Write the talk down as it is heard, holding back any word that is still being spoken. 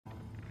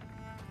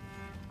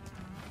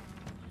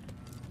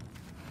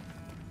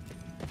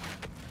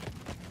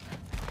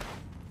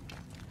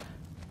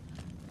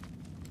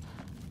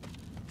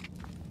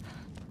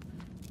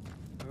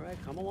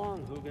Come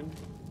along, Hugin.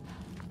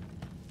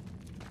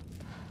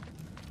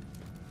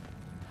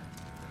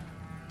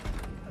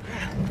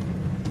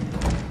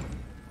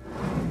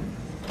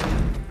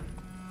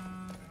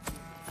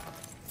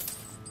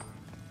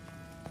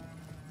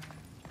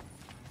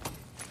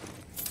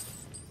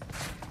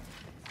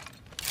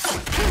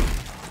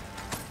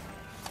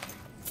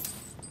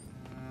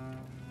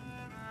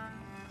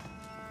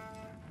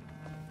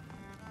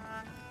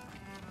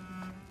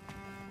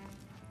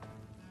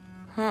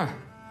 Huh.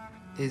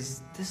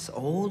 Is this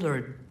old,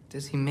 or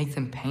does he make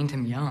them paint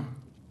him young?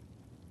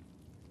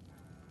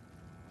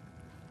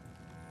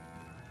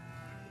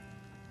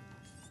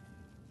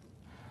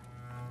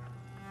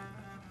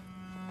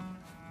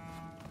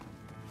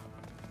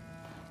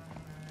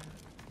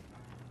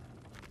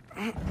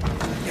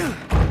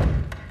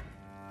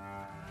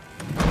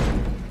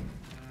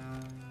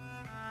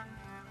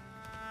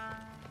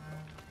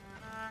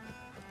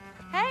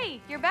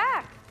 Hey, you're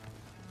back!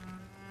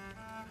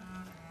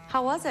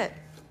 How was it?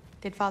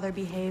 Did Father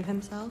behave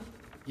himself?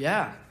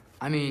 Yeah.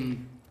 I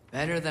mean,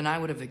 better than I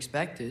would have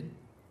expected,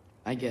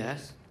 I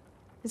guess.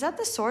 Is that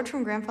the sword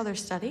from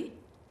Grandfather's study?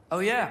 Oh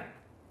yeah.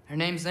 Her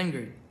name's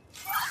Ingrid.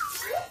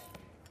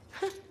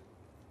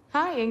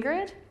 Hi,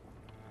 Ingrid.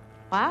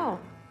 Wow.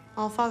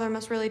 All-Father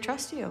must really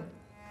trust you.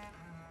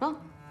 Well,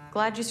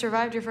 glad you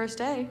survived your first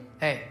day.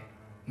 Hey,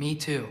 me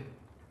too.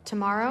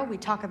 Tomorrow, we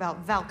talk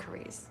about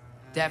Valkyries.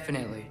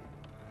 Definitely.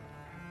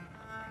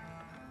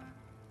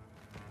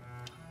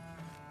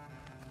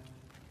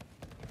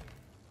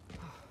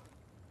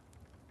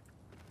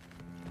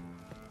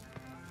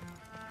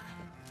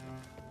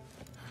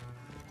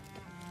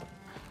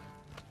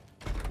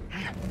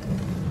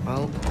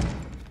 Well,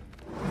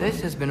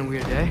 this has been a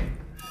weird day.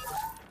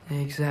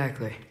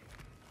 Exactly.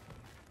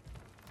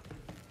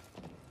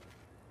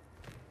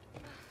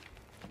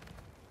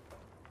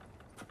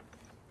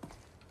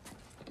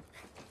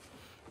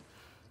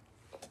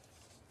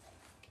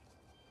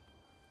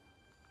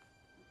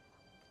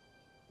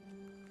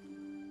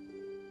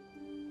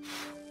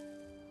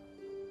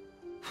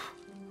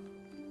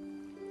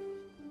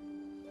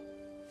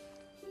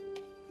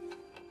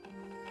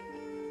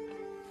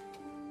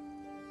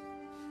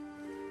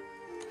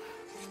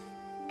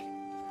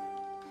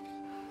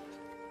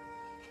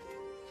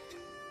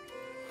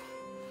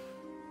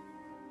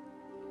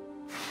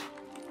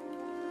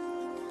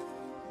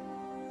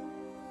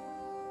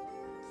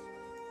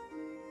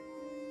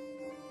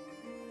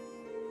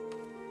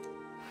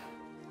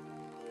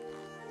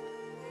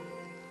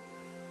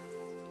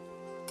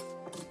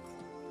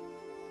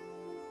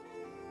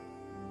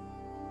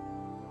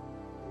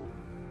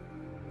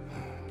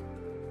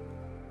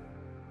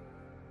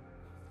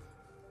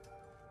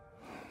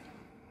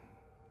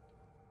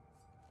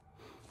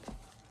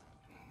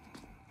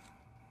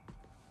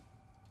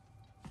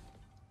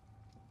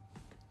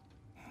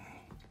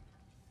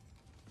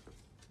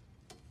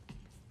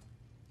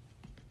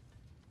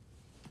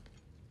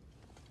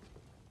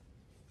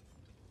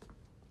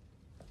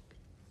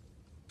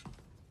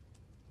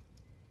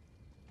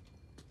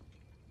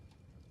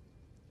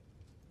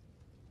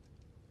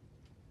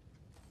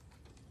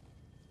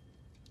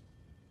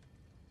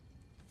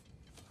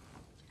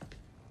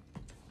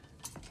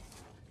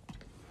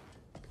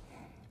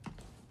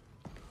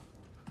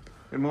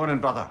 Good morning,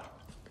 brother.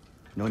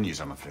 No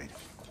news, I'm afraid.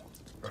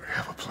 I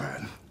have a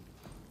plan.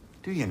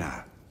 Do you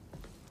now?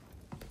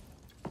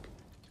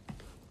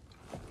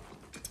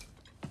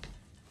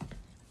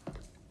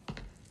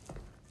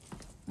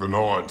 The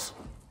Norns.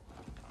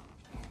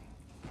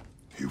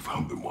 You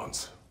found them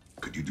once.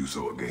 Could you do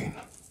so again?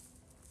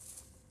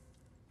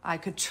 I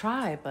could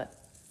try, but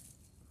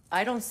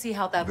I don't see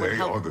how that would They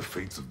help. are the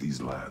fates of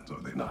these lands,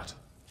 are they not?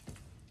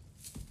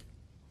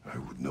 I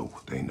would know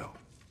what they know,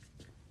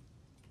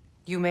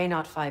 You may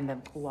not find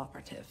them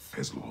cooperative.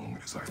 as long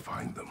as I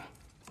find them.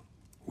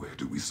 Where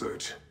do we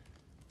search?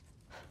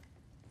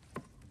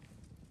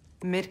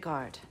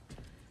 Midgard.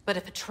 But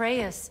if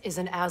Atreus is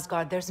in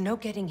Asgard, there's no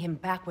getting him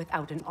back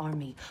without an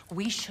army.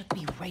 We should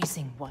be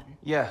raising one.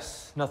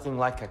 Yes, nothing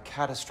like a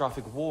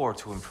catastrophic war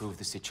to improve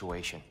the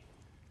situation.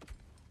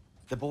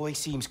 The boy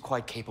seems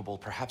quite capable.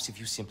 Perhaps if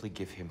you simply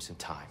give him some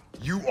time.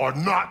 You are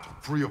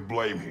not free of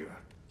blame here.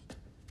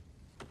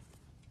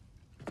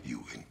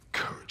 You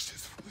encouraged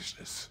his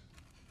foolishness,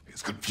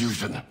 his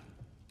confusion.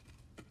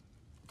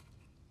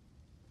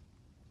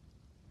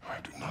 I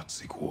do not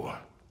seek war.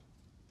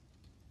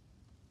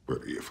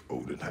 But if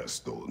Odin has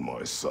stolen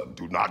my son,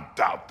 do not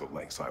doubt the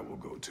lengths I will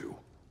go to.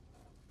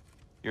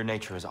 Your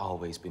nature has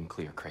always been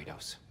clear,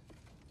 Kratos.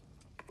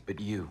 But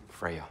you,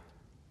 Freya.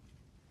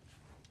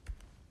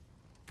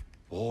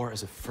 War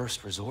is a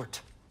first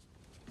resort.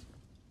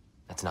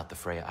 That's not the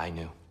Freya I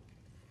knew.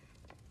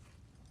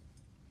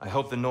 I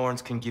hope the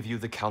Norns can give you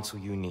the counsel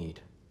you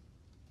need.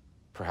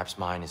 Perhaps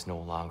mine is no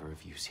longer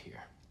of use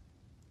here.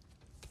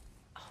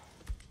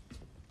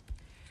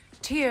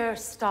 Tyr,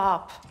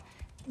 stop.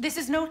 This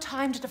is no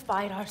time to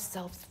divide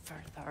ourselves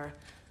further.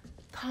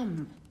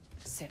 Come,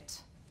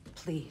 sit,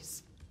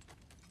 please.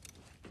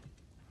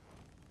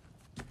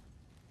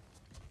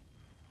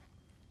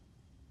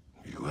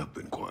 You have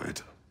been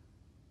quiet.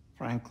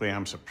 Frankly,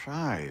 I'm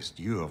surprised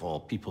you, of all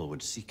people,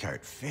 would seek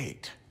out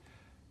fate.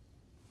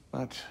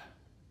 But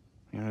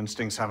your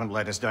instincts haven't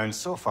let us down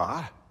so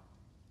far.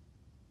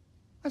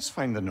 Let's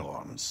find the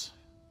norms.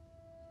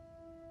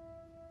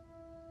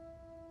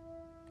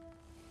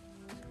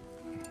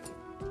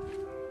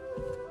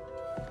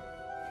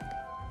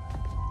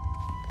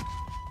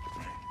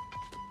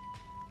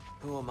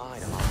 Who am I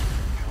to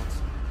offer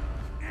counsel?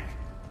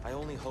 I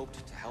only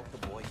hoped to help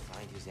the boy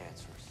find his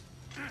answers.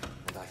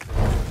 And I feel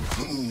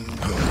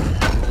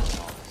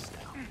all this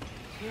now.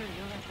 Here,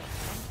 you're at the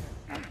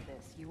center of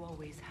this. You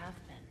always have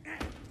been.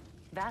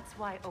 That's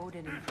why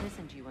Odin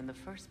imprisoned you in the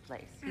first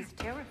place. He's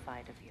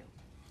terrified of you.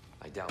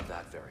 I doubt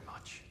that very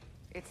much.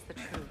 It's the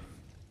truth.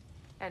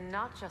 And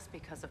not just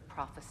because of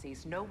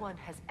prophecies. No one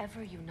has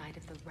ever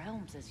united the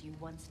realms as you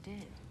once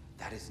did.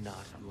 That is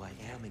not who I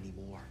am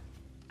anymore.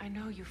 I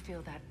know you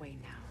feel that way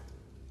now.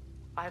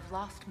 I've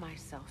lost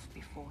myself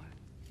before.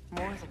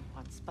 More than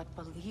once, but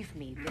believe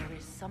me, there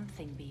is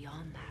something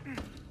beyond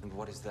that. And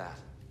what is that?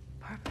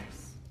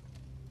 Purpose.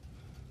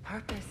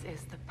 Purpose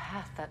is the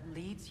path that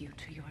leads you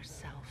to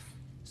yourself.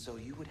 So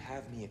you would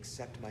have me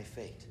accept my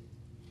fate?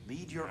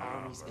 Lead your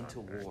armies into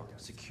war,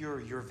 secure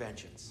your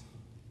vengeance.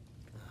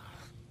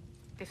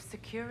 If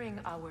securing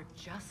our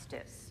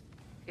justice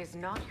is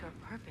not your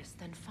purpose,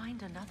 then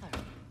find another.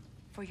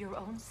 For your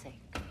own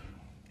sake.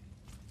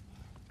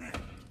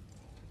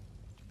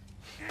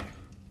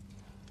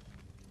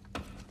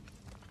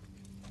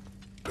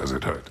 Does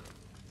it hurt?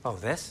 Oh,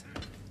 this?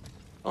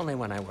 Only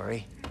when I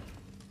worry.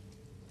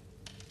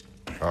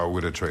 How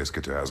would Atreus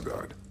get to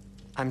Asgard?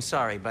 I'm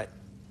sorry, but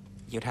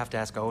you'd have to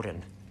ask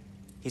Odin.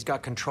 He's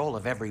got control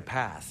of every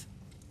path.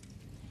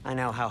 I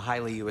know how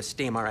highly you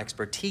esteem our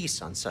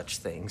expertise on such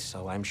things,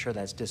 so I'm sure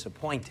that's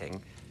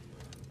disappointing.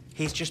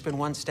 He's just been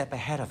one step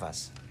ahead of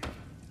us.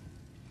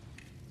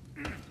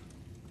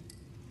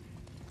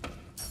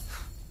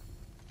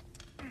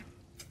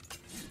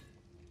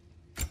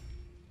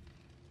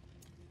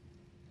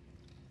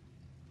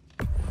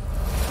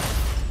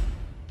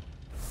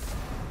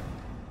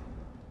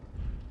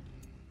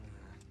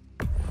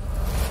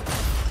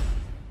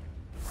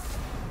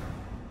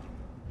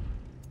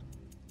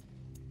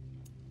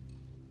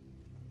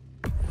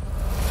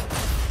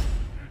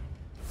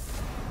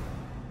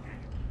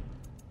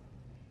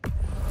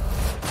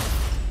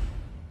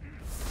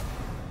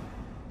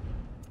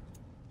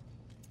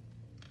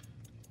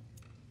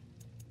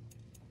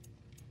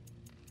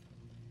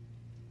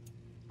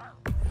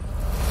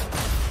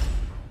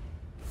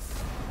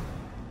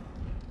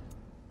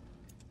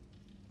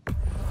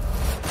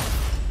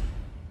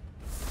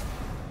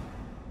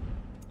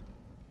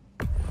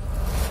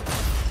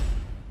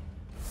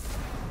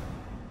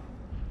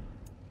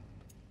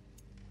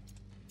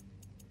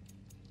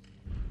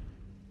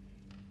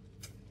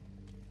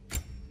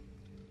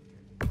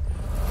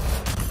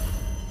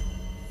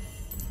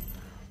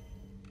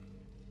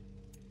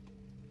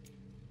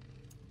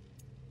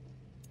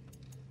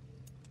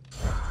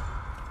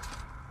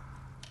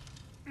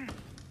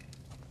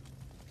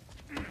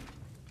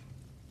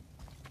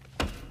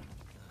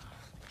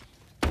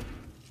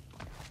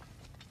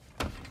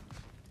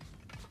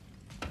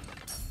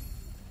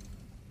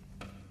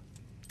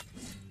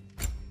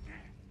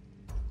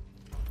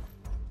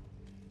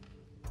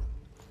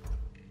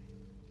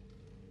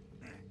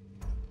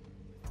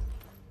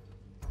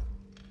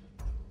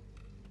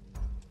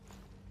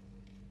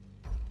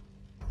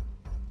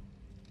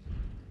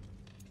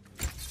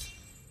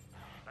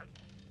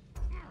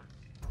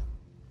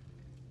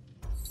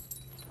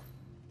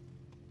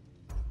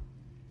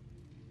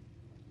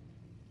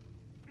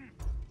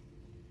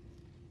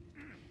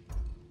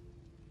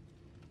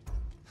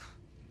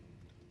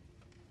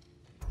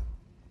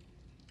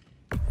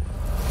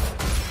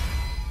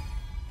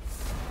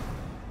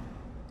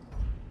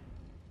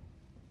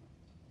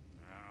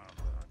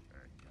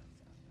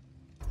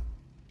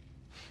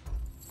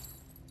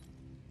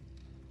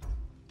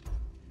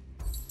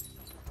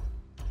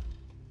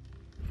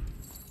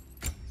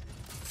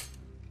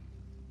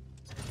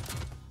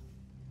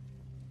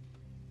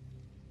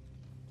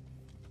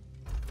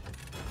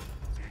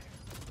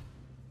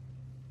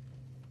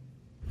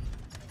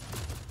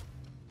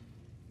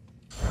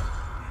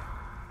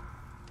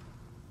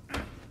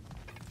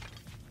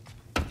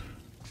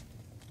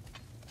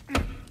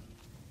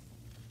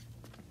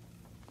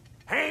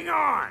 Hang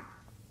on!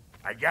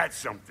 I got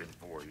something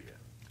for you.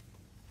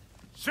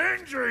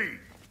 Sindri!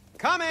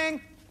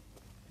 Coming!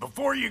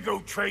 Before you go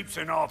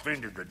traipsing off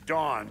into the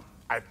dawn,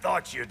 I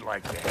thought you'd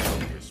like to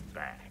have this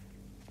back.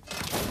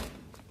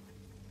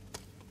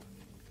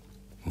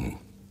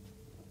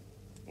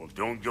 Well,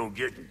 don't go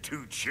getting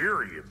too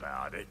cheery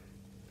about it.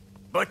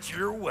 But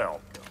you're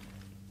welcome.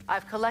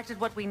 I've collected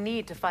what we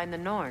need to find the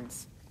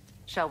Norns.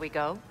 Shall we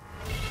go?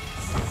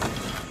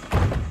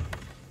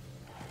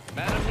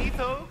 Madam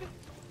Neathog?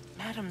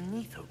 Madam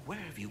Neathog, where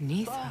have you gone?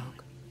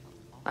 Neathog.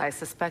 I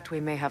suspect we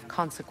may have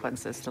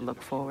consequences to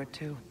look forward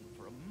to.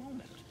 For a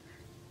moment.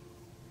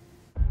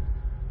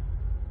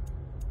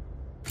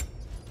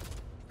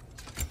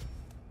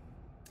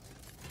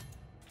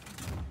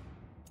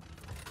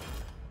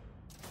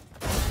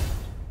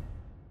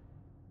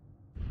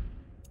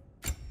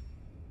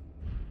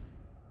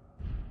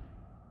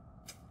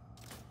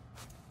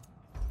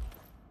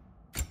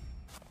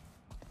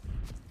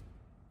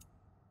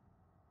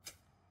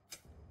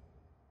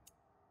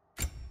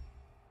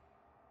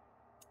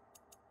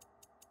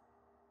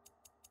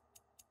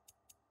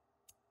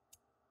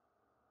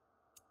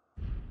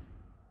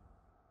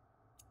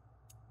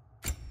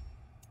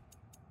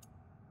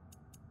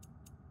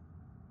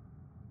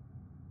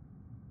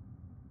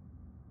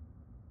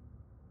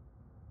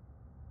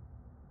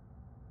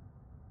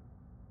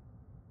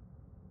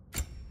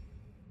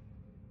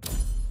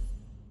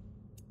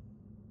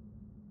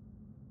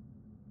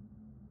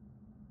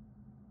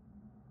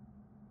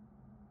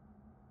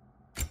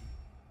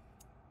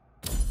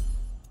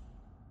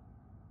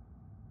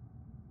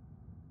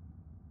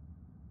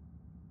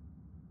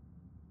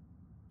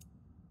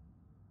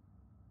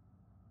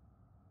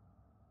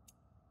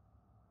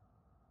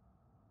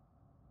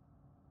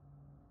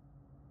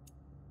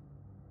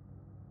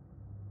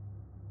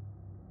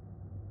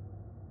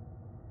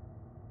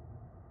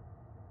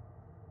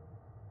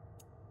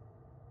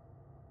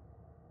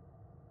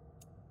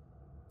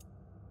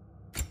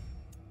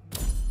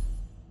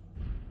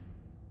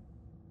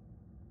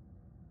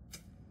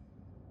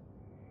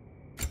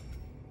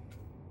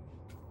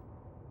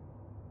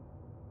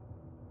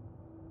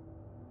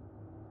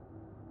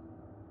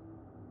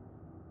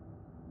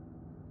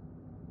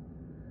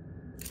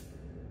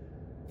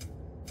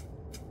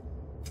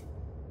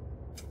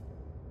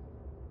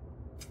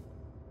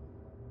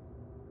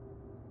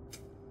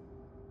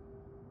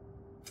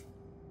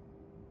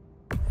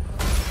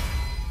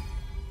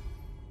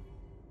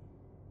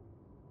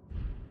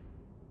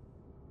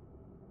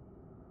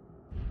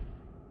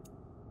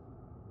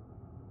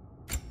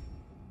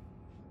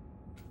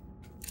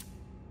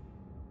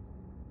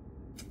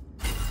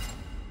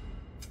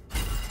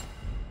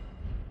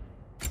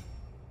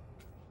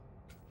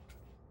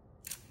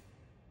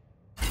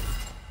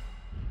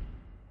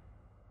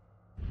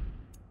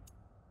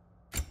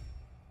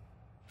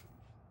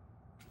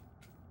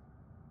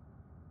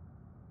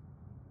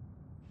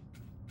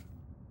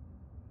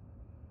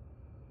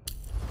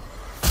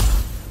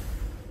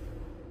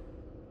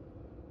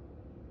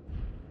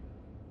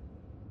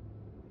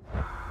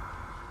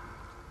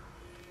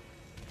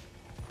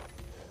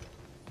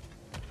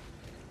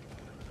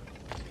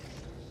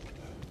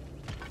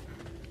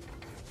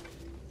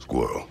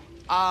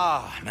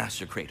 Ah,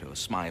 Master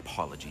Kratos, my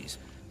apologies.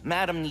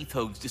 Madame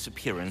Nithog's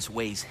disappearance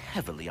weighs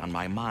heavily on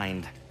my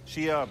mind.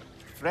 She a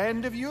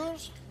friend of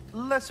yours?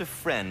 Less a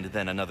friend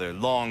than another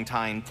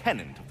longtime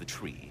tenant of the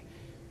tree.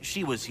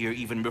 She was here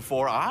even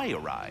before I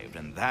arrived,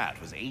 and that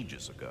was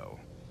ages ago.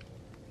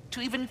 To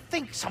even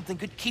think something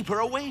could keep her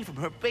away from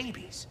her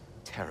babies.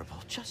 Terrible,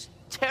 just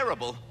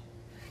terrible.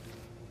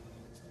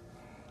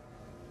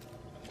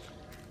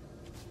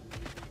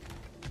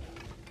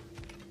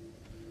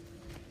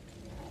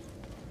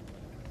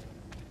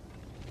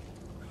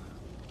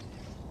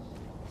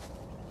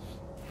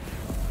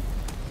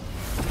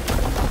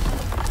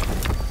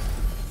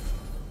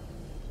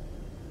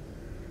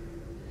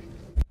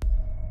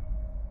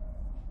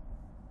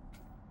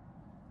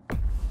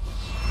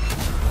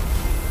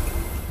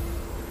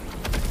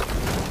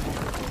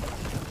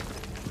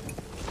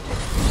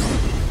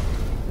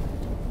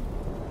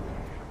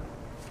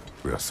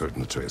 We are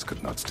certain Atreus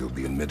could not still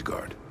be in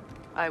Midgard.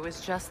 I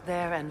was just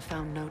there and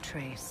found no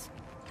trace.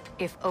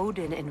 If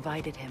Odin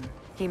invited him,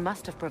 he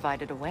must have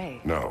provided a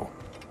way. No,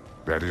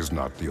 that is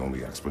not the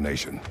only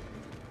explanation.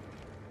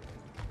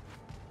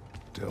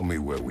 Tell me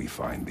where we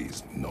find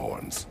these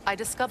Norns. I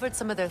discovered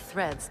some of their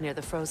threads near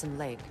the frozen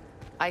lake.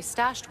 I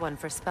stashed one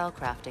for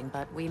spellcrafting,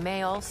 but we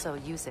may also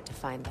use it to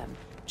find them.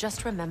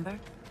 Just remember,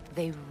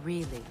 they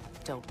really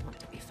don't want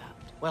to be found.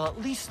 Well,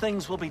 at least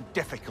things will be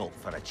difficult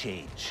for a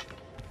change.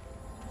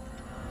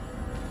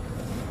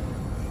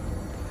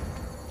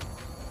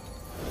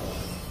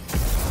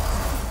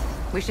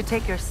 We should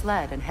take your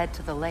sled and head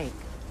to the lake.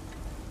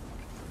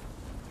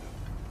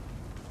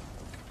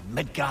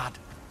 Midgard.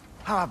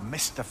 How I've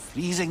missed the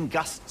freezing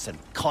gusts and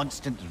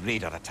constant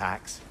raider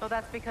attacks. Well,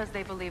 that's because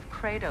they believe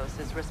Kratos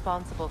is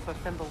responsible for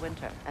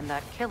Fimbulwinter, and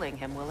that killing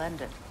him will end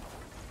it.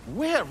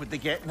 Where would they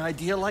get an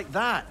idea like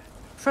that?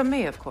 From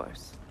me, of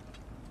course.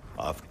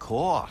 Of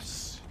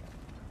course.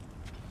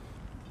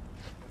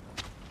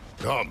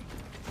 Come.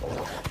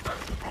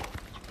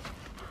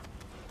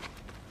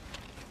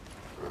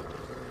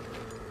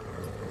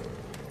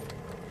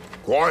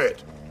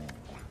 Quiet!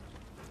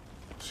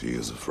 She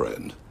is a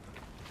friend.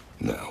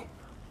 Now.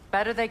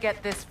 Better they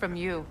get this from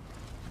you.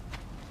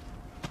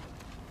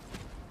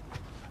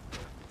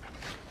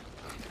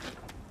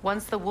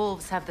 Once the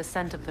wolves have the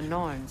scent of the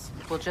Norns,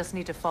 we'll just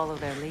need to follow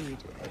their lead.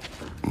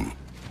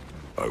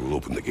 I will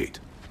open the gate.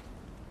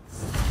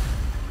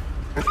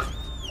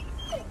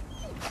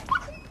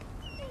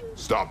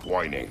 Stop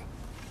whining.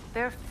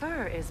 Their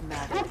fur is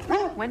matted.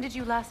 When did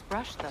you last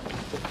brush them?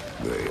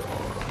 They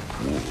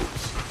are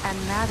wolves. And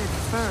matted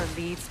fur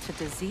leads to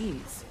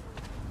disease.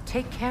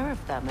 Take care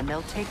of them, and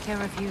they'll take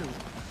care of you.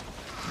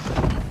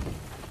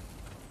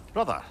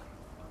 Brother,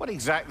 what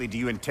exactly do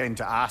you intend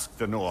to ask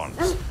the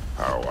Norns?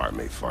 How I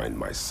may find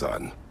my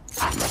son.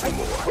 Nothing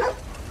more.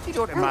 You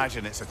don't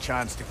imagine it's a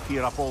chance to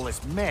clear up all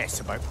this mess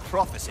about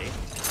prophecy?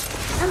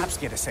 Perhaps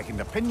get a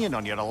second opinion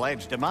on your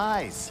alleged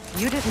demise.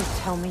 You didn't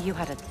tell me you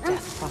had a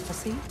death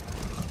prophecy?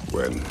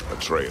 When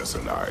Atreus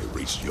and I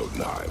reached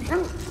Jotunheim,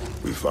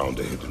 we found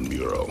a hidden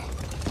mural.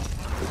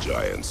 The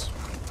Giants,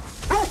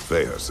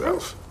 Faye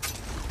herself,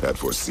 had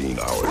foreseen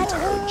our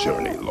entire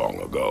journey long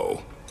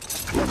ago.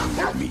 Who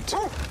we would meet,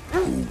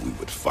 who we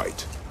would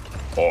fight.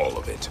 All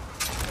of it,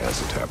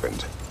 as it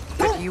happened.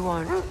 But you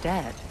aren't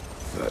dead.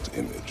 That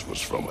image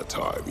was from a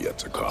time yet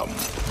to come.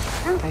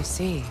 I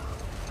see.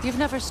 You've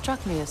never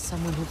struck me as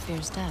someone who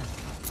fears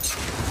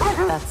death.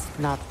 That's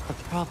not the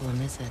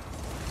problem, is it?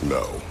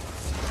 No.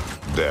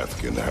 Death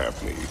can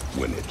have me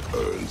when it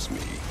earns me.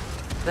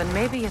 Then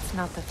maybe it's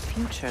not the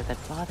future that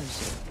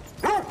bothers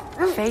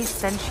you. Faye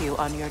sent you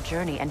on your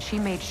journey, and she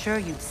made sure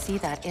you'd see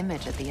that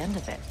image at the end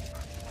of it.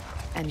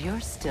 And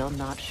you're still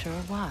not sure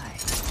why.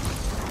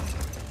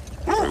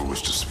 I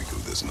wish to speak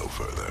of this no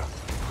further.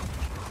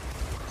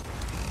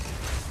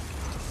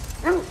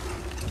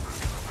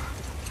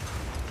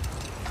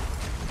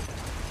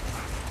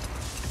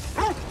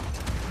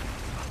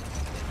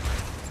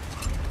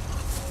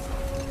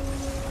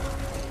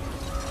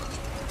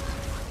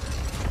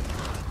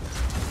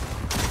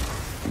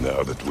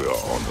 Now that we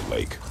are on the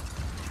lake,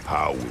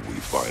 how will we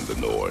find the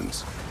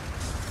Norns?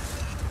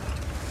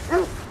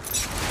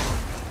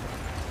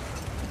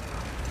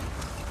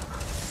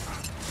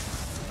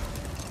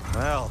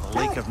 Well, the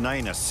Lake of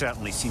Nine has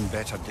certainly seen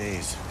better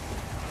days.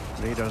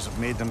 Raiders have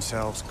made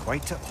themselves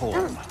quite at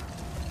home.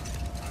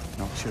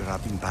 Not sure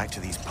I've been back to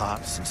these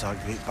parts since our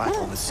great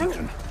battle with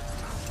Sigrun.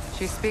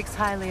 She speaks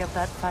highly of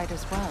that fight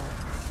as well.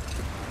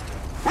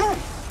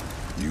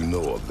 You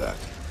know of that.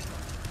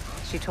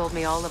 She told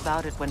me all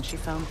about it when she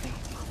found me.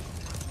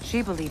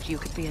 She believed you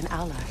could be an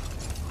ally.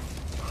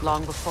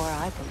 Long before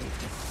I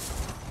believed it.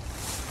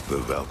 The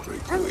Valkyrie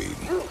Queen.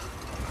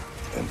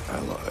 An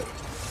ally.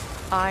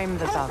 I'm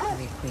the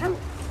Valkyrie Queen,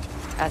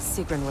 as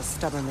Sigrun was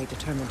stubbornly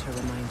determined to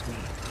remind me.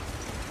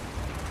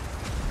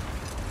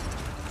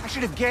 I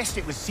should have guessed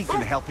it was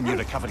Sigrun helping you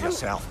recover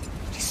yourself.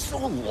 She's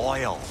so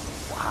loyal.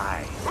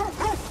 Why?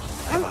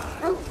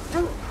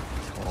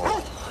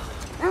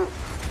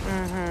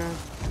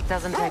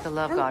 Doesn't take a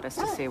love goddess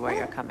to see where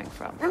you're coming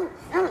from.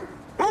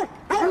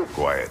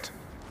 Quiet.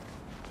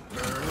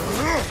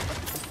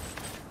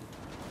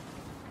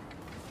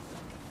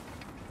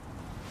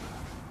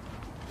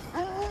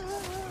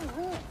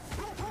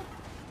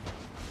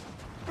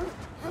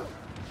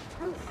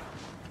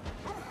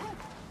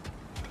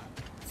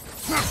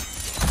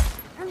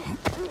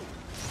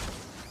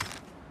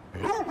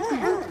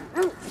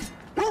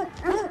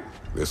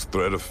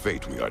 thread of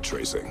fate we are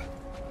tracing.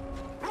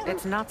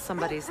 It's not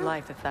somebody's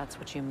life, if that's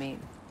what you mean.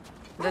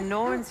 The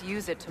Norns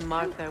use it to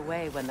mark their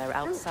way when they're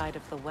outside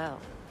of the well.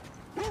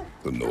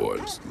 The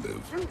Nords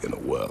live in a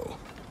well.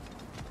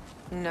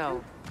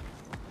 No.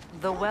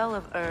 The Well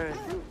of Earth,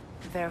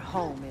 their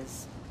home,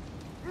 is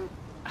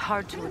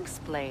hard to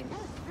explain.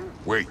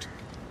 Wait.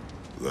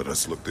 Let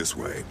us look this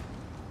way.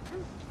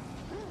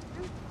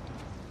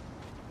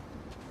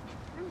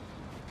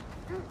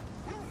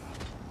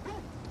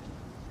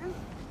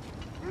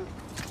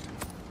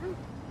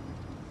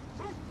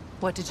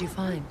 What did you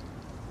find?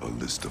 A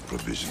list of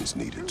provisions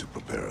needed to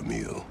prepare a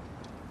meal.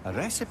 A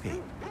recipe?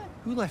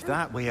 Who left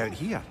that way out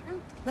here?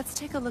 Let's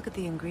take a look at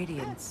the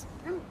ingredients.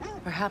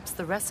 Perhaps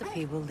the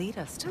recipe will lead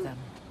us to them.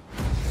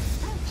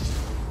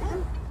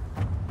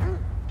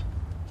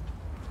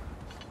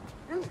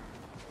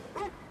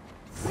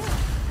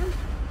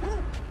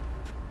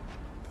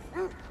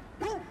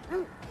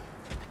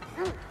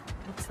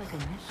 Looks like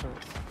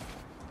initials.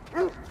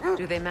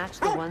 Do they match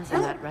the ones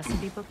in that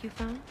recipe book you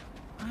found?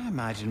 I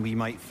imagine we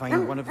might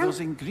find one of those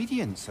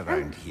ingredients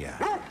around here.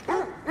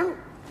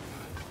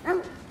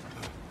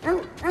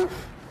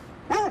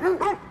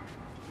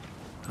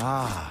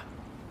 Ah,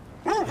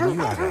 I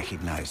knew I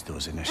recognized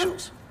those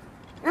initials.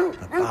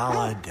 The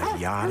Ballad of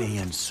Yari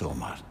and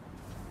Somar.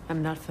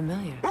 I'm not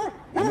familiar.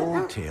 An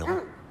old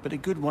tale, but a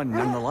good one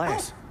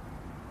nonetheless.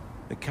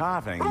 The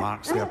carving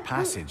marks their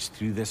passage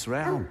through this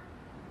realm.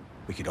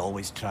 We could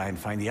always try and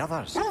find the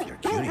others, if you're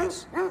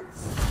curious.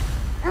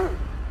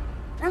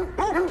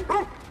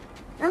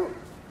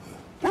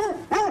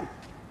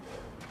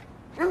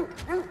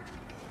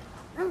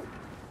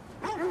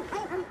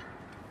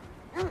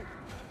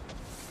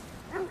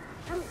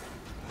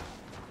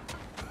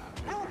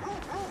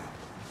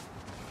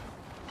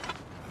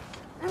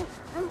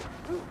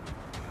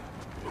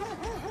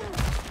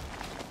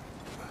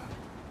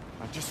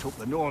 I just hope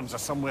the Norns are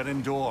somewhere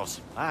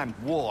indoors, and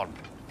warm.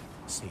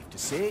 Safe to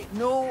say,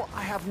 no,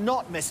 I have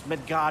not missed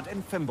Midgard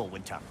and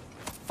Fimbulwinter.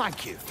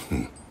 Thank you.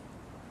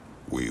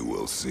 We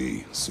will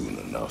see soon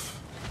enough.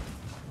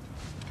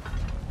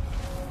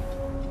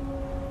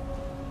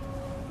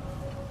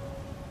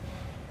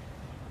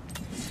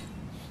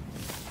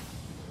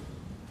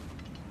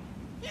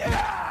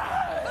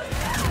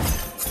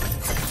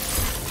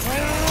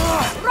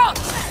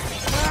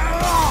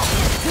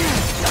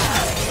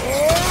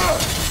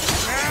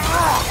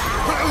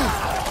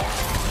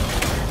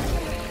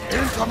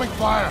 Incoming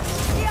fire!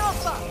 The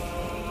Alpha!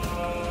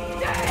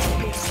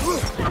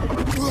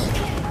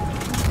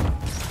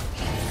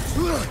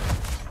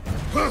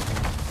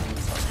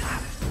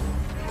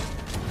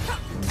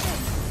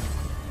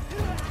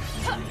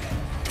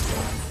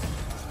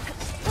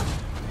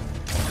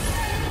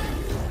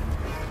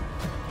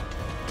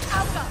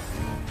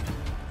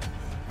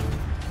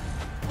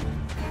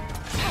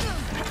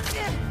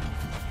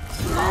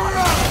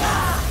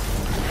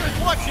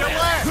 Watch your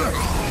left!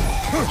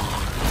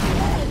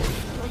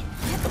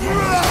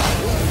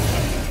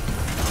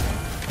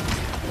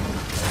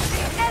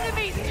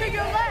 Enemies to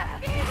your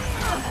left!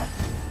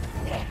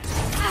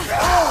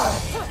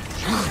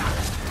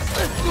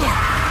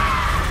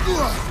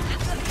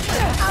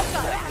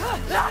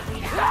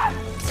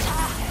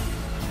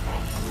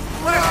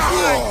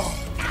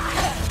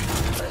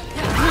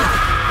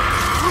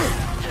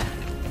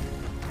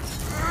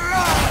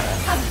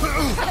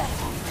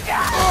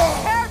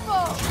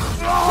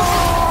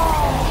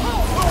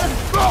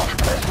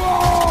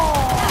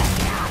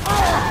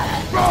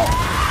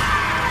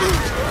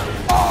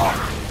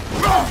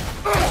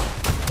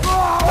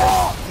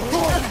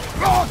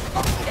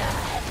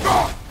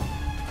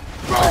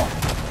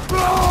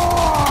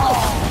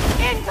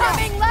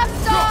 Incoming left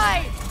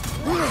side!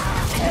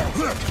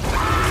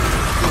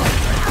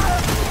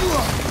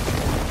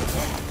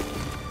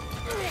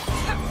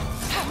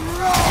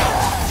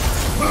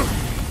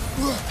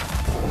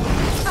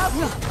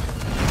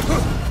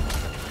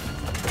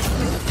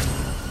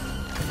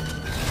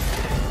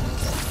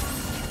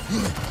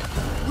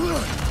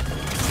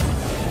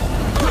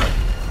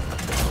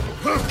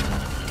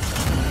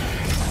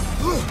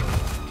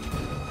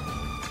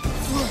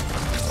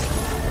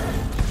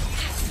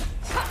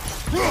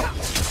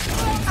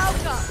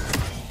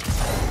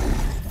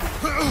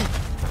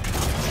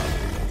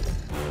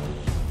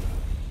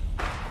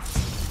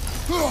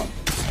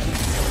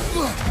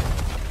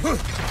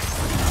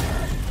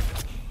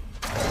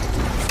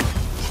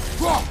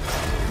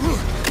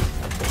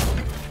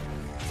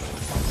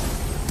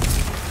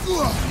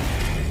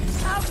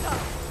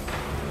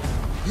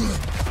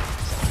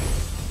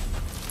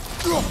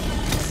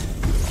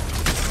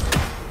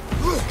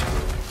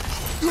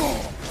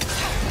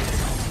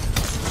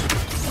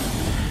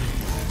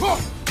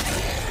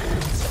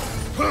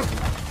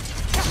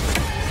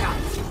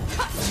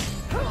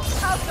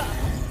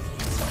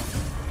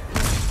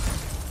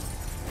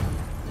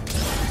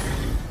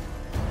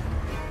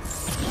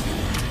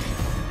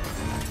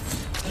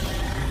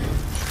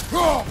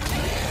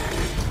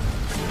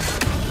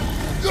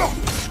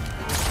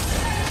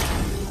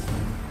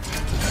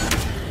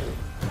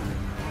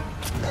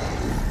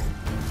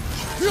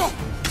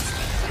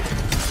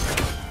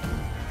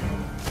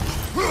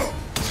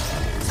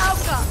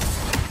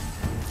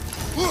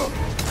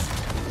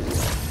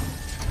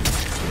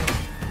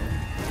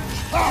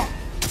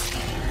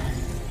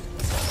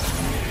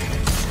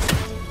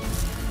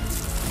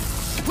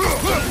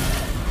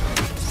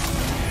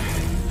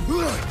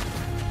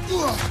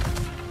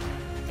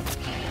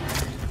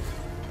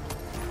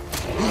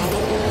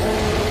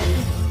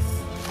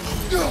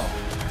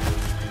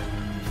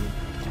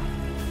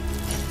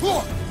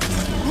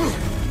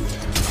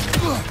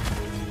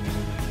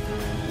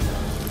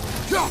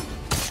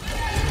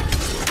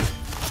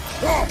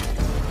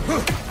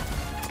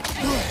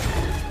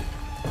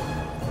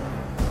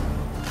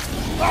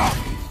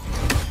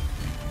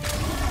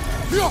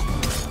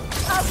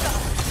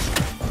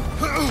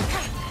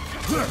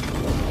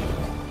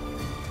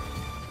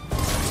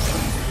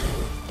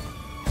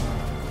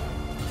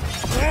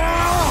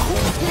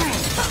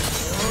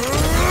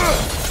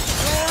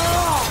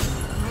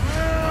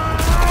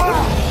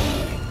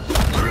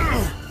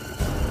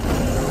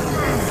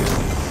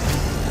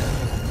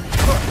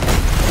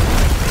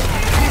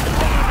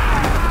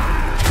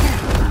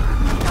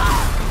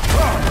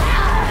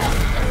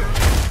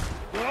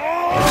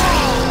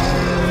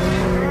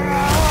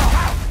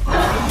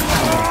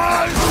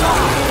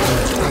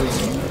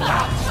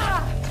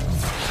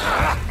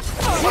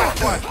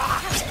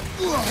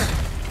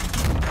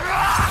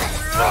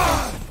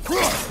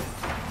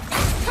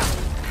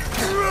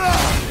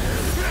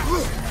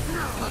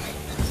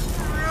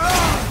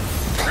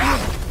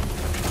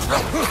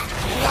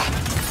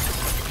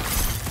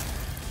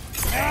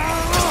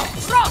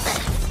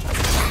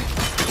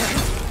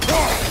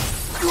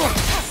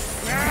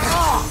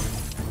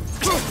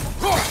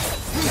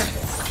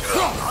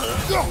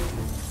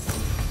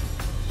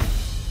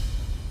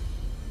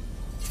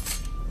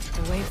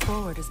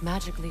 forward is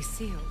magically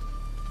sealed.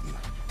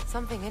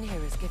 Something in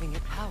here is giving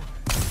it power.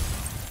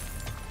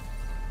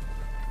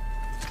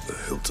 The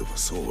hilt of a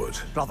sword.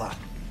 Brother,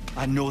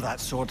 I know that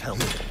sword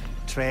hilt.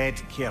 Tread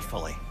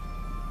carefully.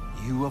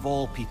 You of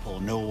all people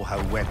know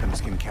how weapons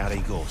can carry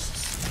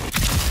ghosts.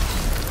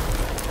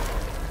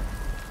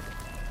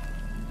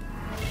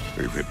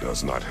 If it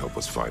does not help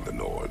us find the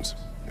Norns,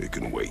 it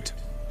can wait.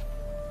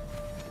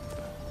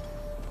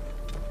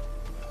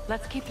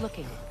 Let's keep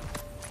looking.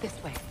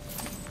 This way.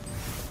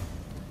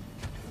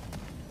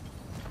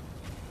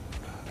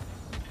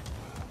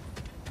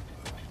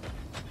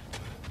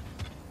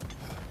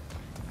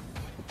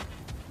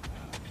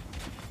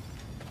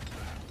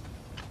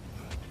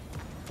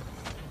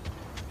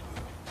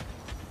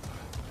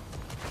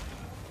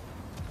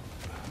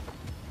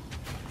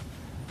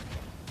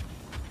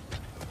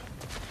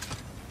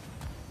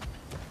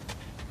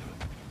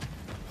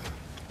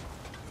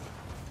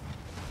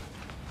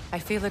 I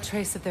feel a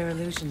trace of their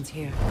illusions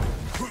here.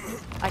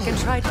 I can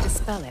try to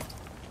dispel it.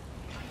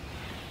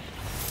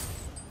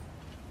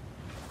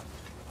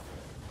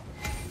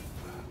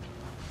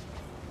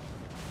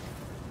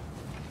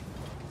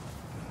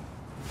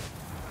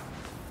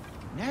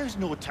 Now's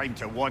no time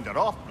to wander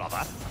off,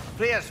 brother.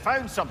 Freya's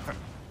found something.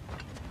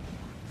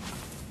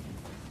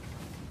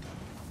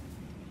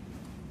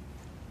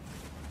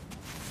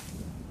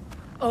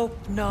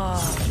 Opna.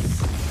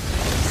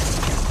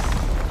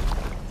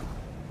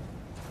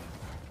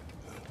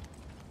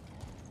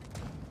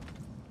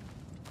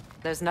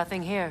 There's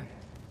nothing here.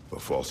 A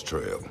false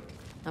trail.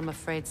 I'm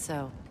afraid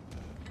so.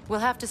 We'll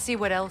have to see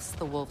what else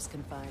the wolves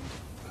can find.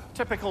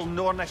 Typical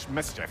Nornish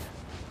mischief.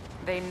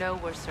 They know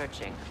we're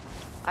searching.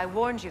 I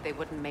warned you they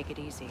wouldn't make it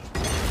easy.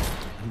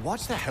 And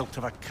what's the hilt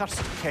of a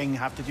cursed king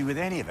have to do with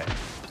any of it?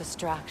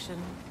 Distraction?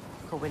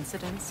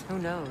 Coincidence? Who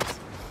knows?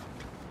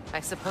 I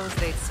suppose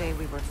they'd say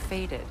we were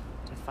fated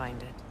to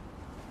find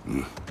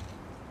it.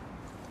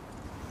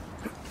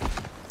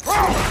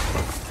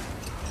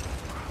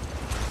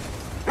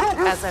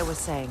 As I was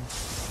saying,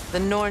 the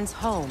Norn's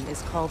home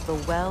is called the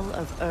Well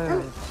of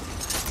Erd.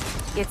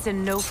 It's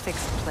in no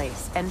fixed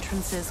place.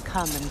 Entrances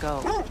come and go.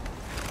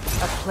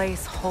 A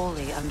place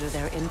wholly under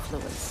their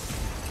influence,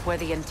 where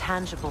the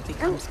intangible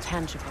becomes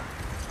tangible.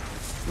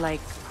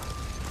 Like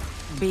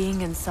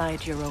being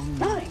inside your own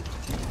mind.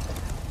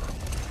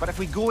 But if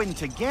we go in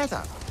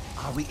together,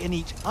 are we in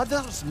each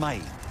other's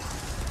mind?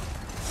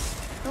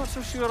 Not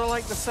so sure I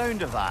like the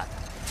sound of that.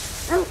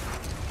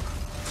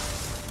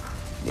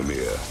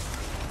 Mimir,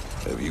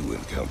 have you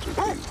encountered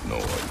these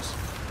Norns?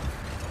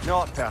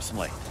 Not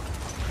personally.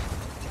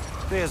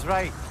 Freya's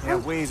right. They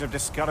have ways of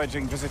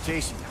discouraging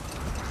visitation.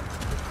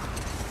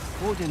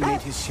 Odin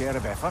made his share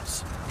of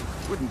efforts.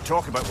 Wouldn't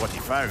talk about what he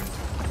found.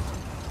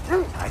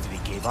 Either he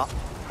gave up,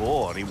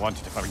 or he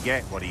wanted to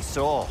forget what he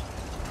saw.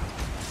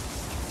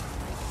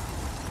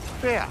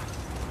 Freya,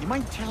 you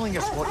mind telling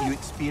us what you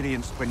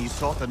experienced when you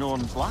sought the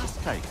Norns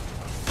last time?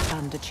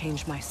 To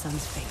change my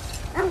son's fate.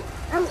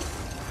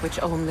 Which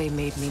only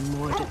made me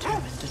more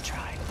determined to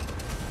try.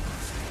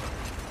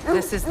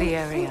 This is the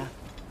area.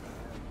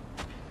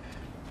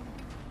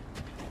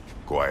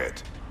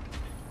 Quiet.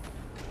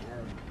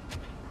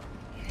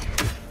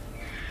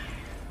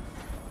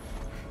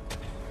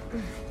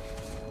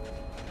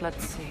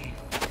 Let's see.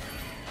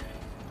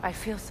 I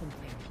feel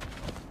something.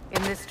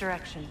 In this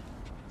direction.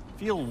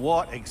 Feel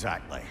what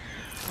exactly?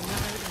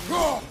 Another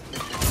illusion.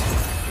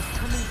 It's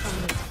coming from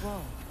this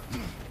wall.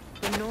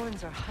 The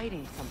Norns are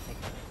hiding something.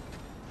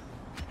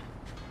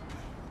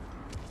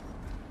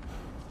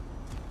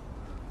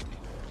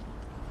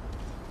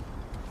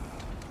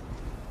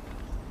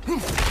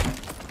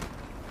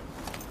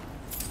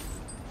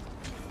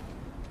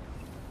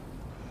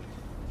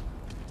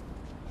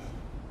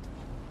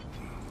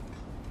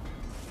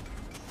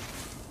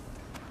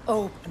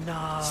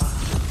 Opna.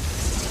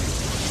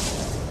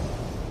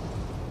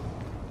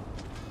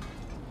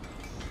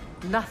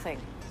 Nothing.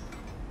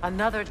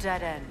 Another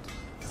dead end.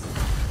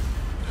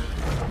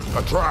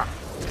 A trap!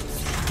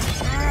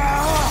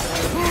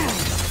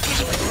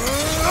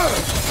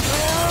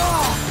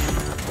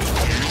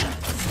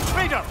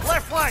 Raider,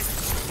 left flank!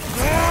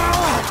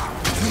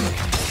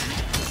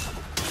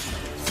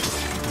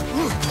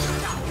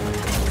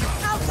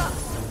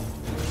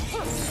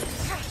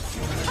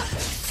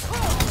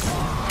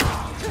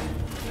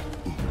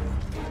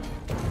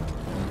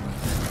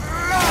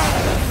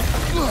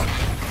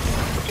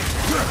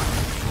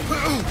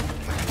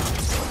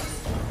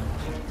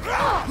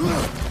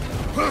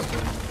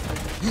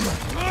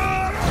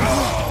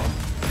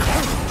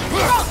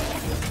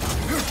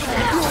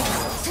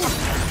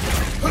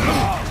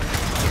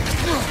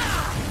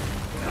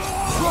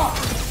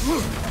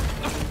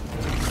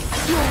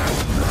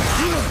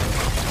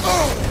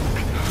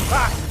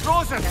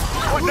 Frozen!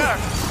 What now?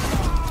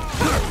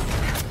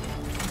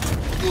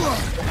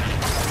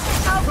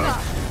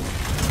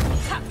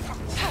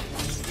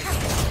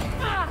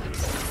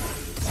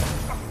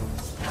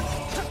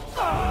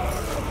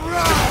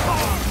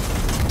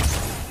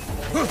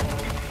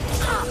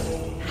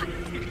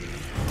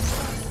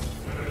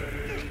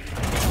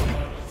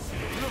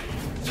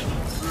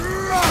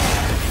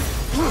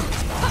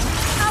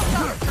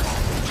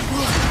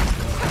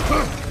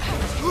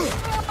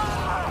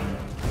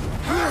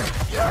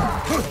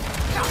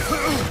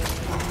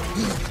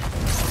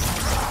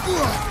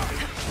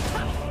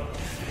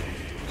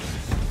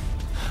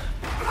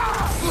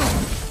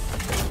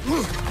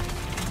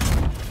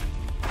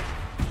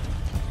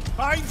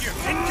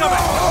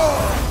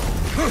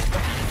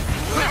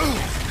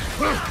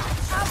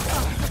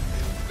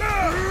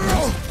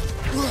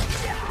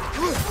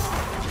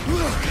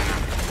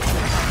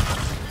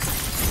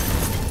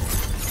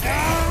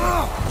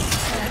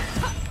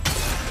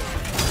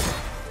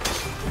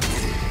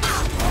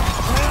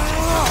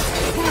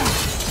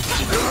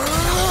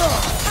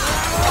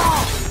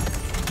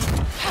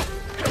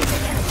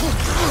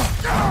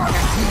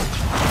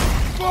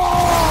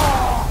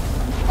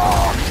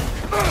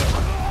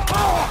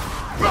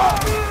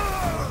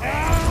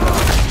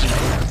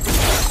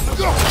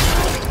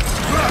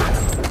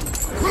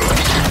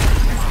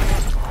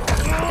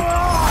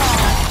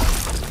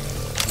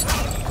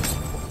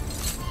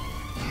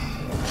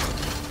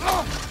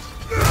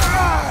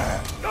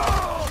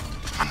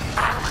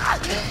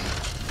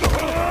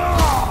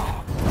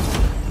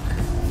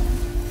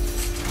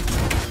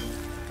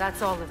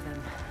 all of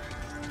them.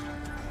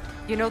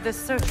 You know, this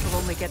search will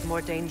only get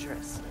more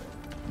dangerous.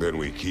 Then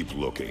we keep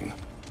looking.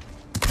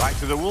 Back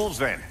to the wolves,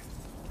 then.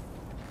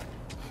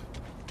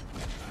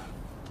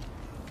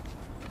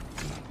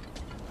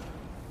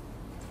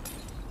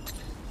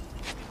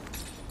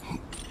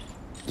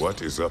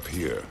 What is up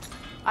here?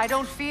 I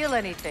don't feel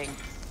anything.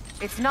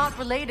 It's not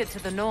related to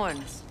the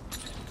Norns.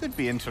 Could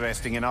be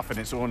interesting enough in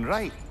its own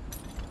right.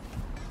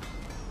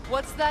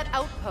 What's that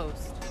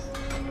outpost?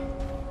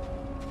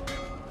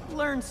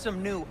 Learn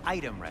some new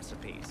item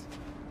recipes.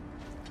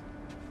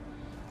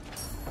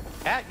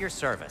 At your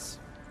service.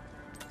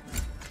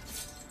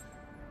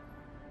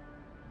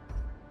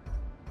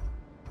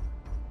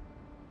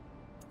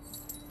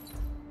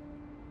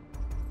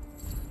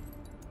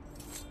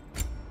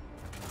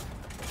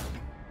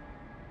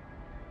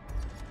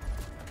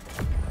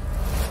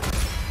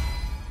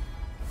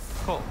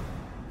 Cool.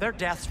 Their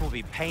deaths will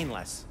be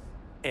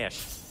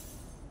painless-ish.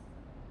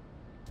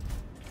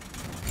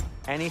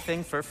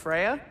 Anything for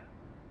Freya?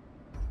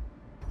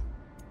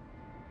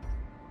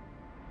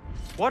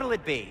 What'll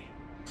it be?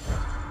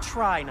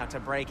 Try not to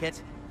break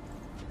it.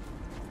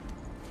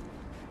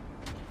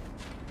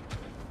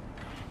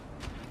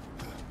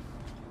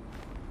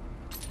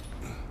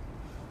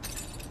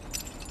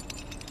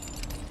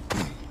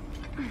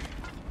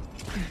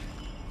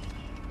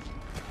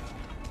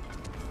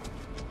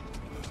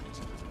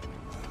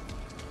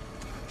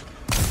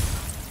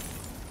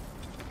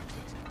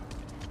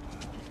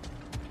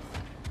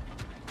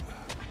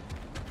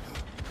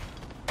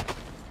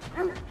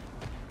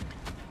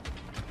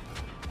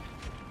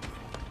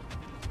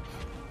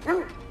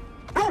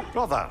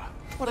 Brother,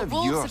 what The of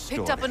wolves your have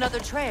picked story? up another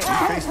trail.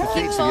 You face the Keep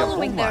fates of your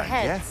following their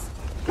homeland, heads.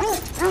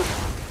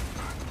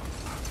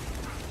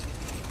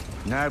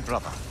 Now,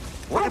 brother,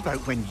 what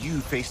about when you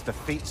faced the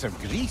fates of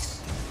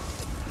Greece?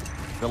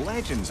 The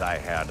legends I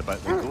heard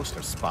about the ghost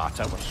of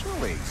Sparta were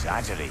surely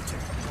exaggerated.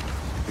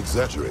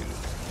 Exaggerated?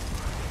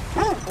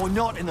 Oh,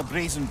 not in the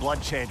brazen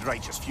bloodshed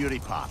righteous fury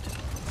part.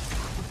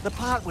 The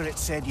part where it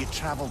said you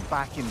travelled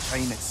back in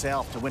time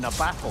itself to win a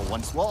battle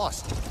once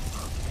lost.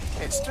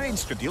 It's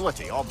strange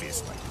credulity,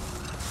 obviously.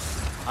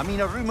 I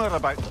mean, a rumour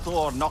about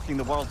Thor knocking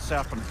the world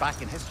serpent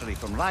back in history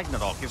from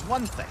Ragnarok is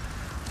one thing.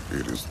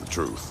 It is the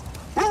truth.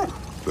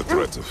 The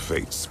threads of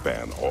fate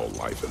span all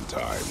life and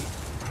time.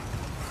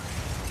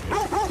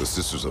 The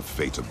Sisters of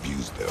Fate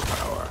abused their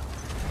power.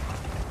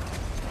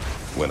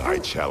 When I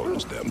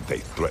challenged them, they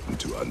threatened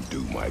to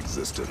undo my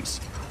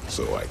existence.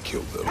 So I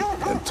killed them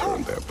and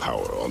turned their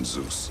power on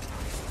Zeus.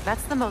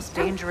 That's the most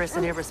dangerous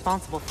and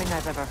irresponsible thing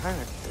I've ever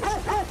heard.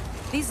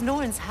 These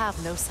Norns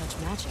have no such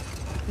magic,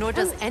 nor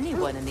does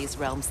anyone in these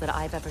realms that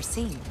I've ever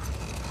seen.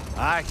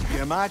 Aye, can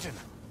you imagine?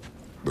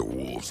 The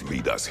wolves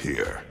lead us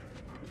here.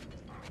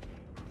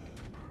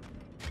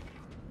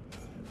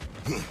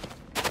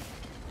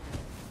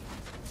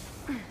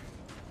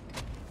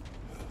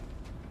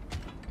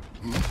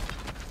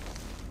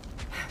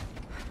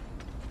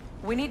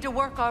 We need to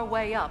work our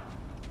way up.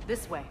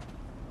 This way.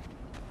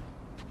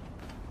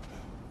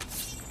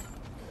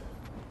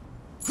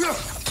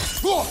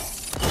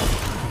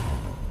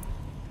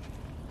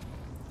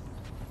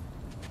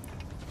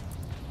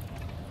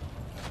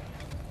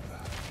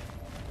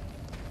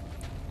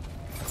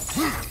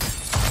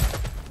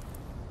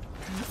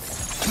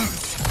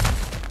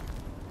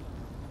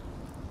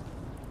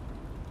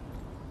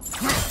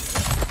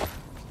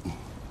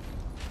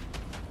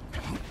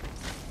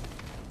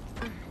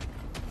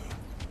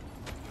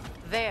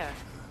 There.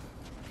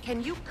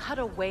 Can you cut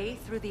a way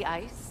through the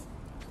ice?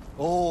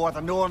 Oh, are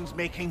the Norns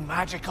making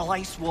magical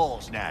ice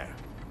walls now?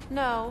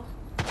 No.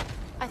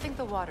 I think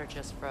the water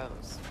just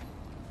froze.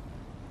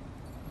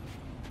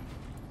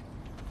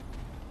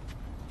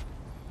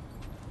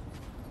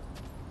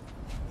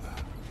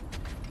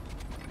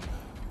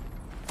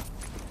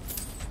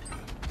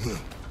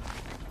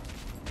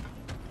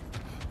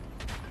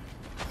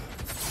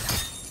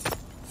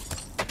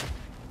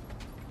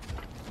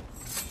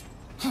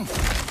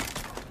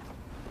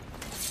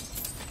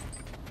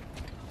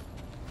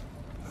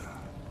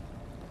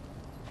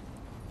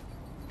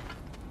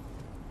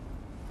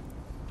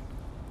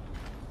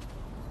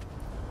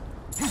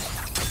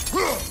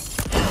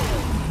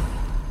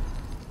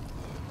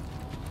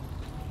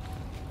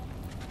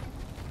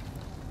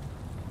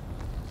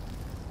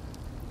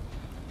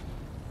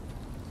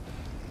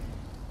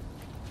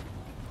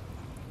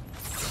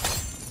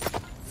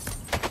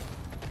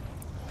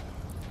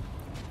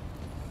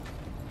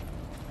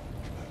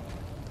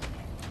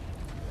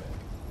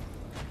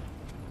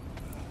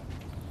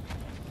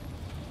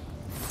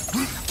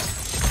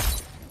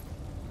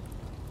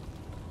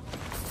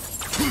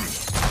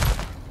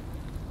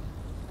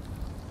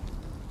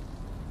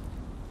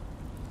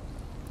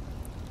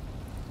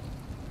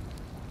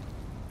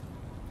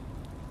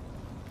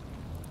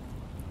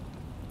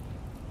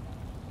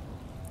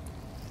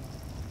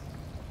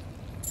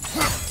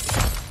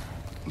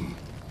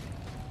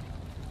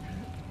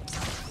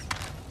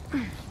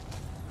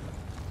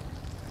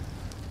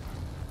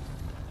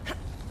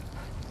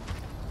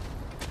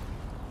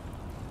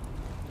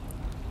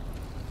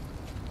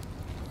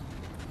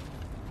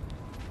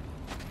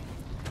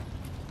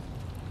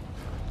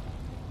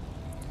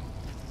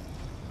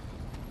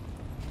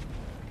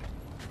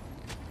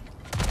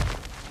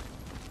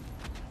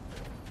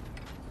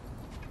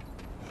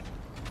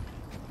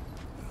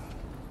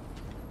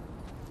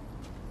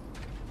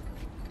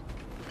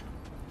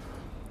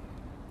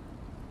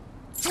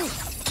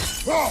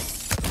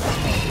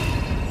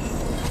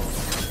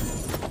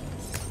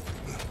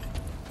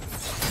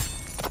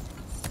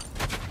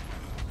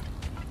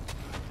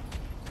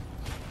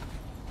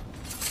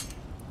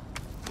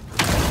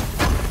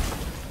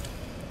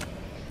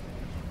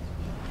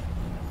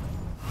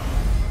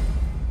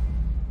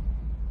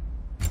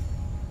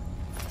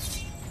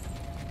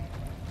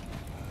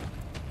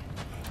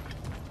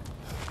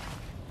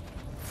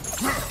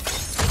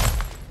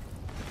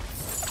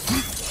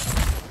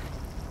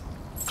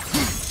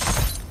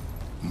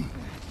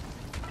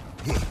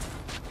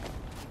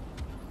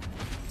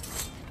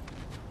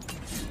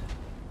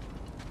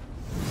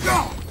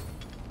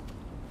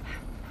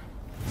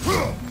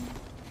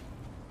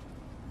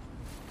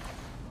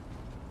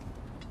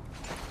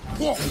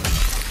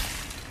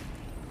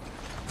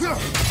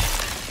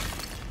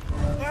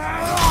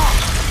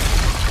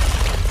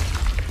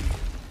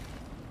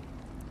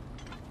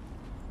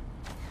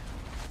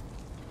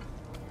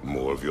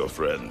 More of your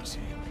friends.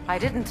 I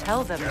didn't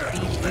tell them to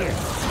be here.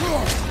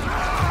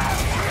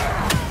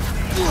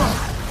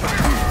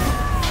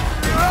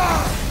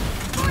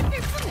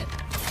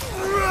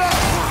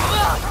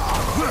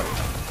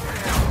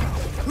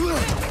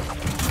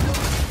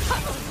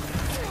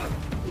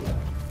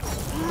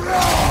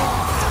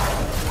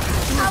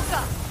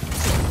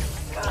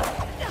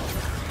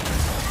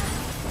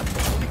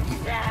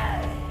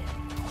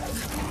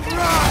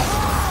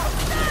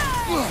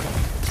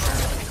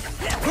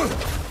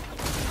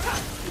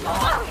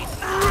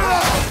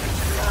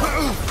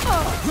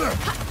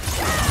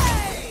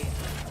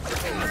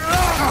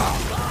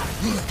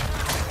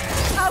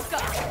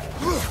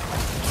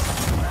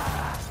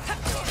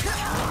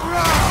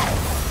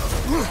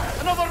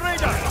 Another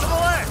raider to the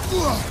left!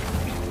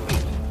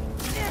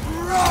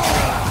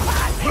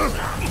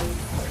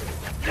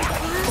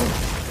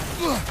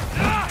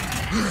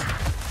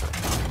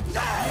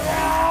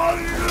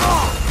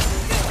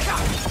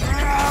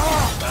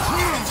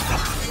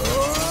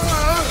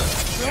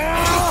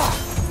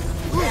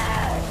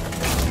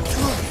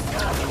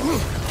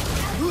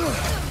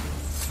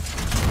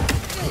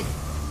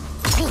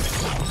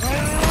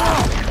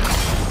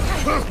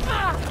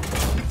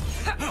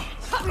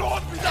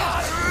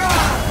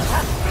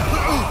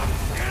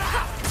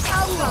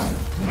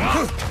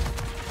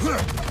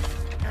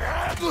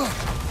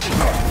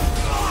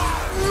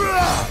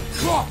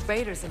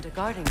 Raiders into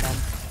guarding them.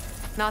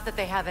 Not that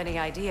they have any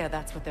idea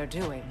that's what they're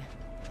doing.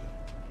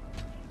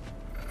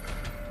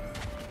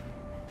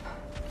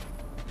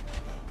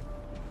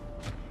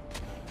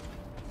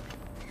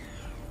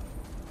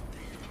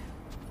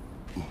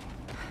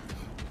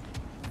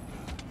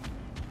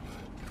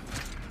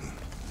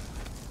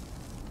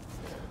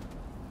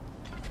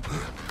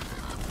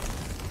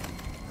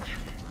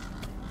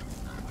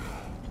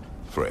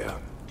 Freya,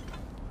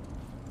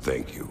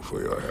 thank you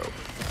for your help.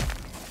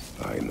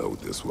 I know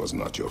this was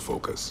not your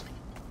focus.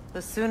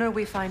 The sooner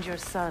we find your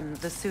son,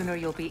 the sooner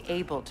you'll be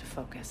able to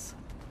focus.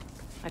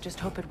 I just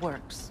hope it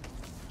works.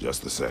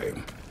 Just the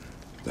same,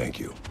 thank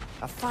you.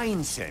 A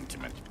fine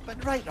sentiment,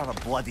 but write her a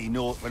bloody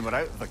note when we're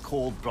out of the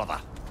cold, brother.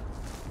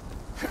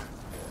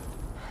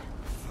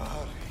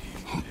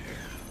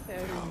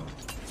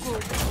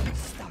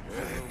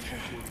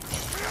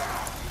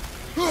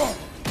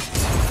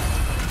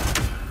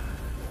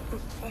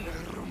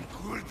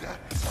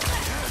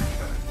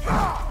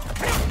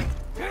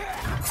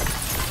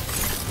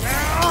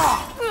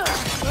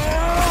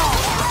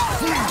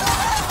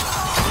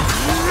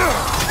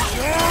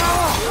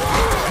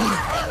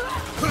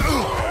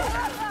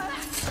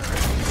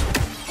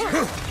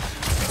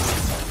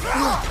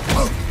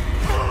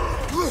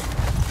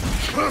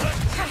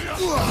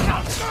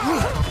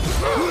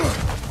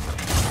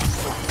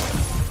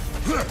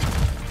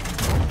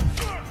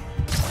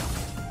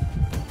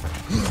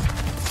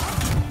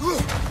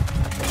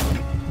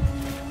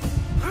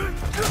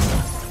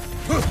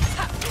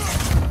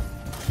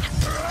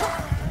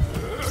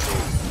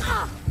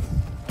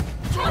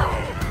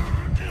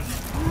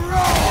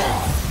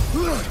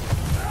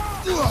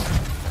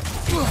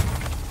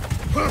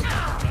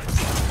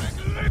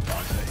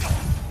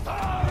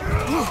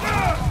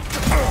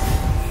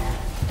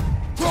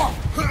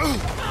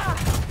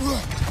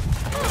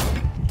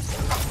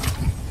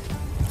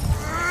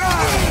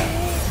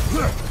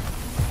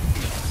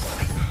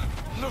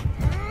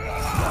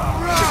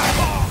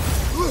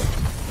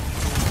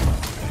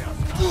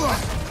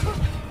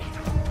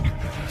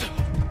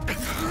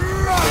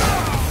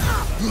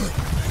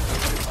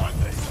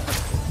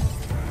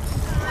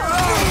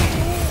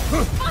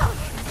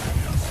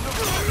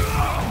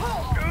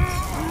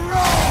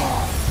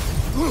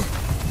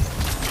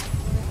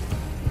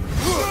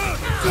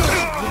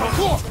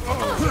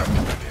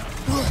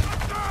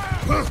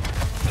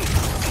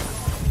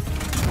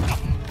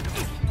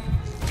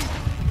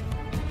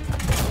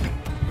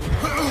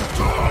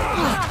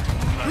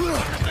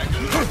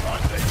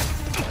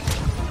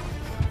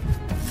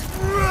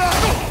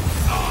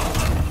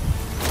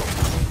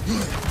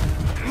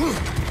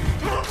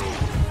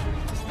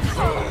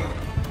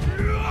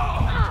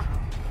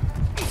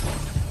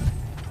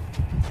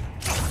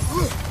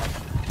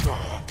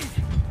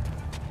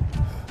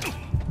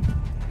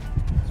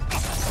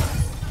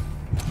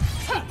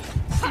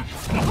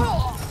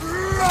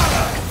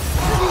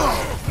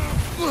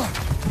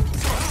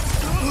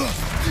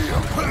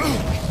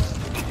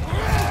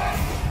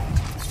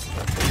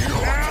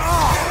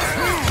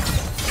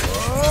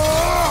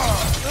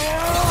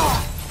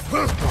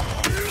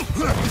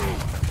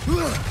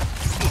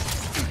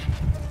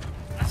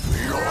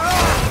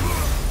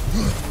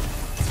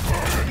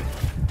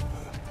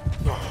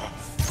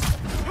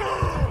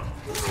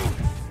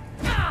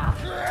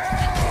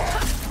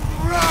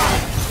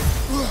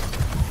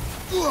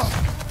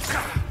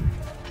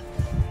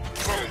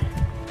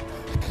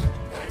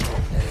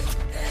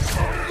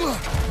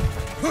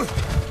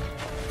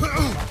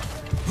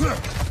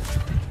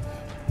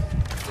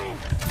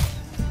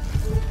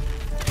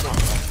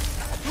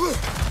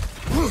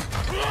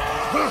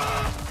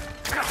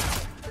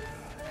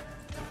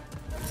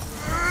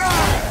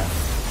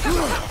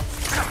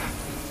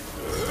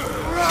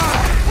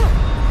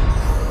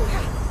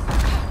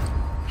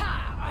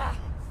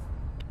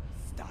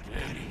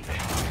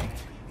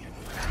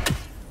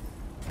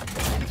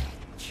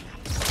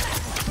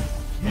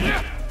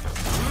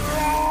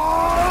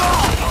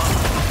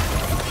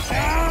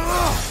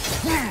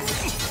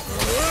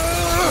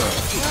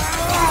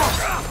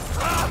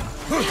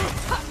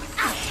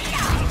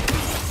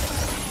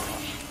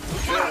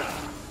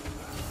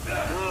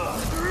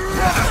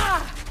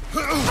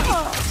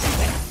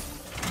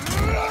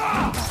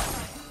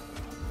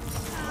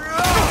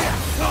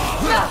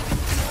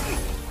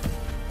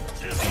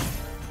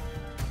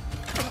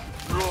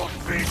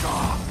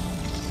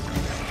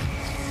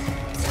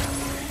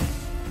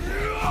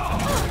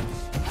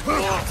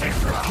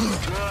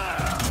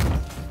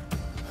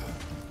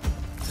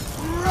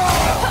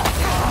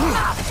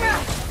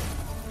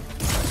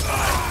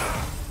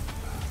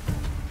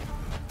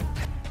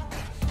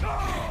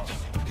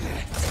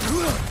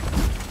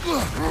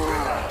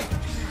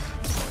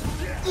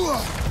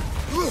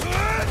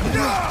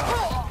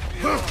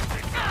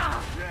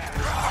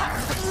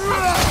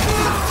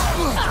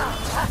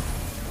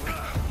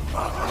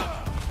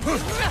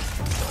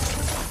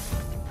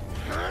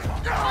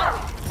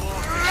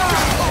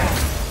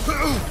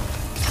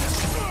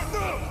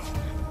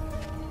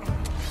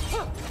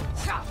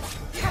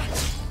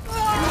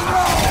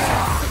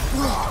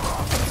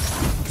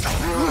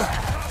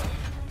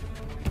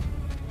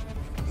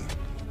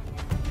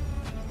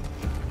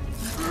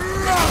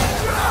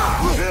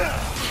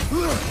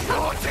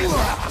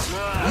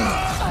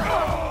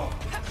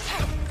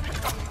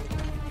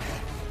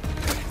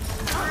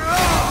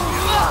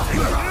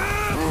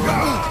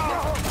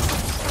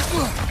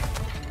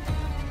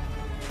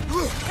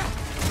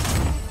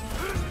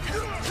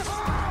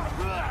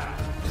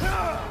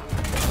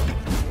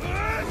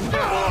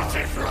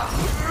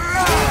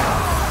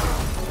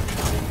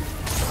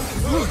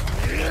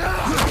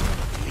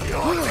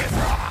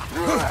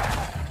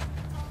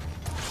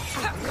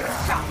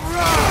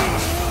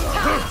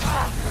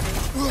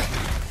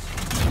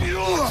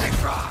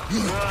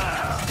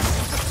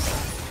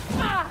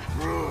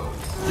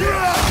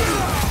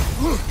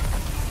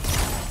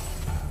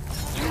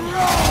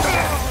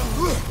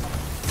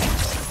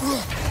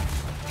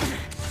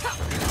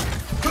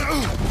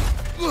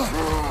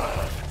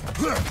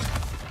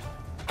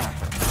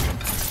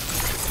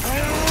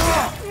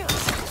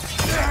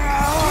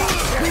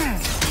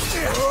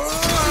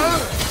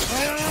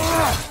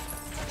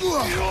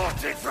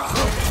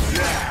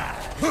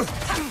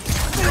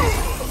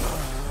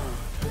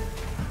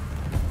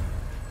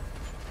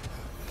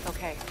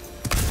 Okay,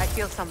 I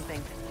feel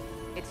something.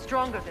 It's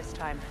stronger this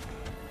time.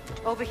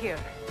 Over here.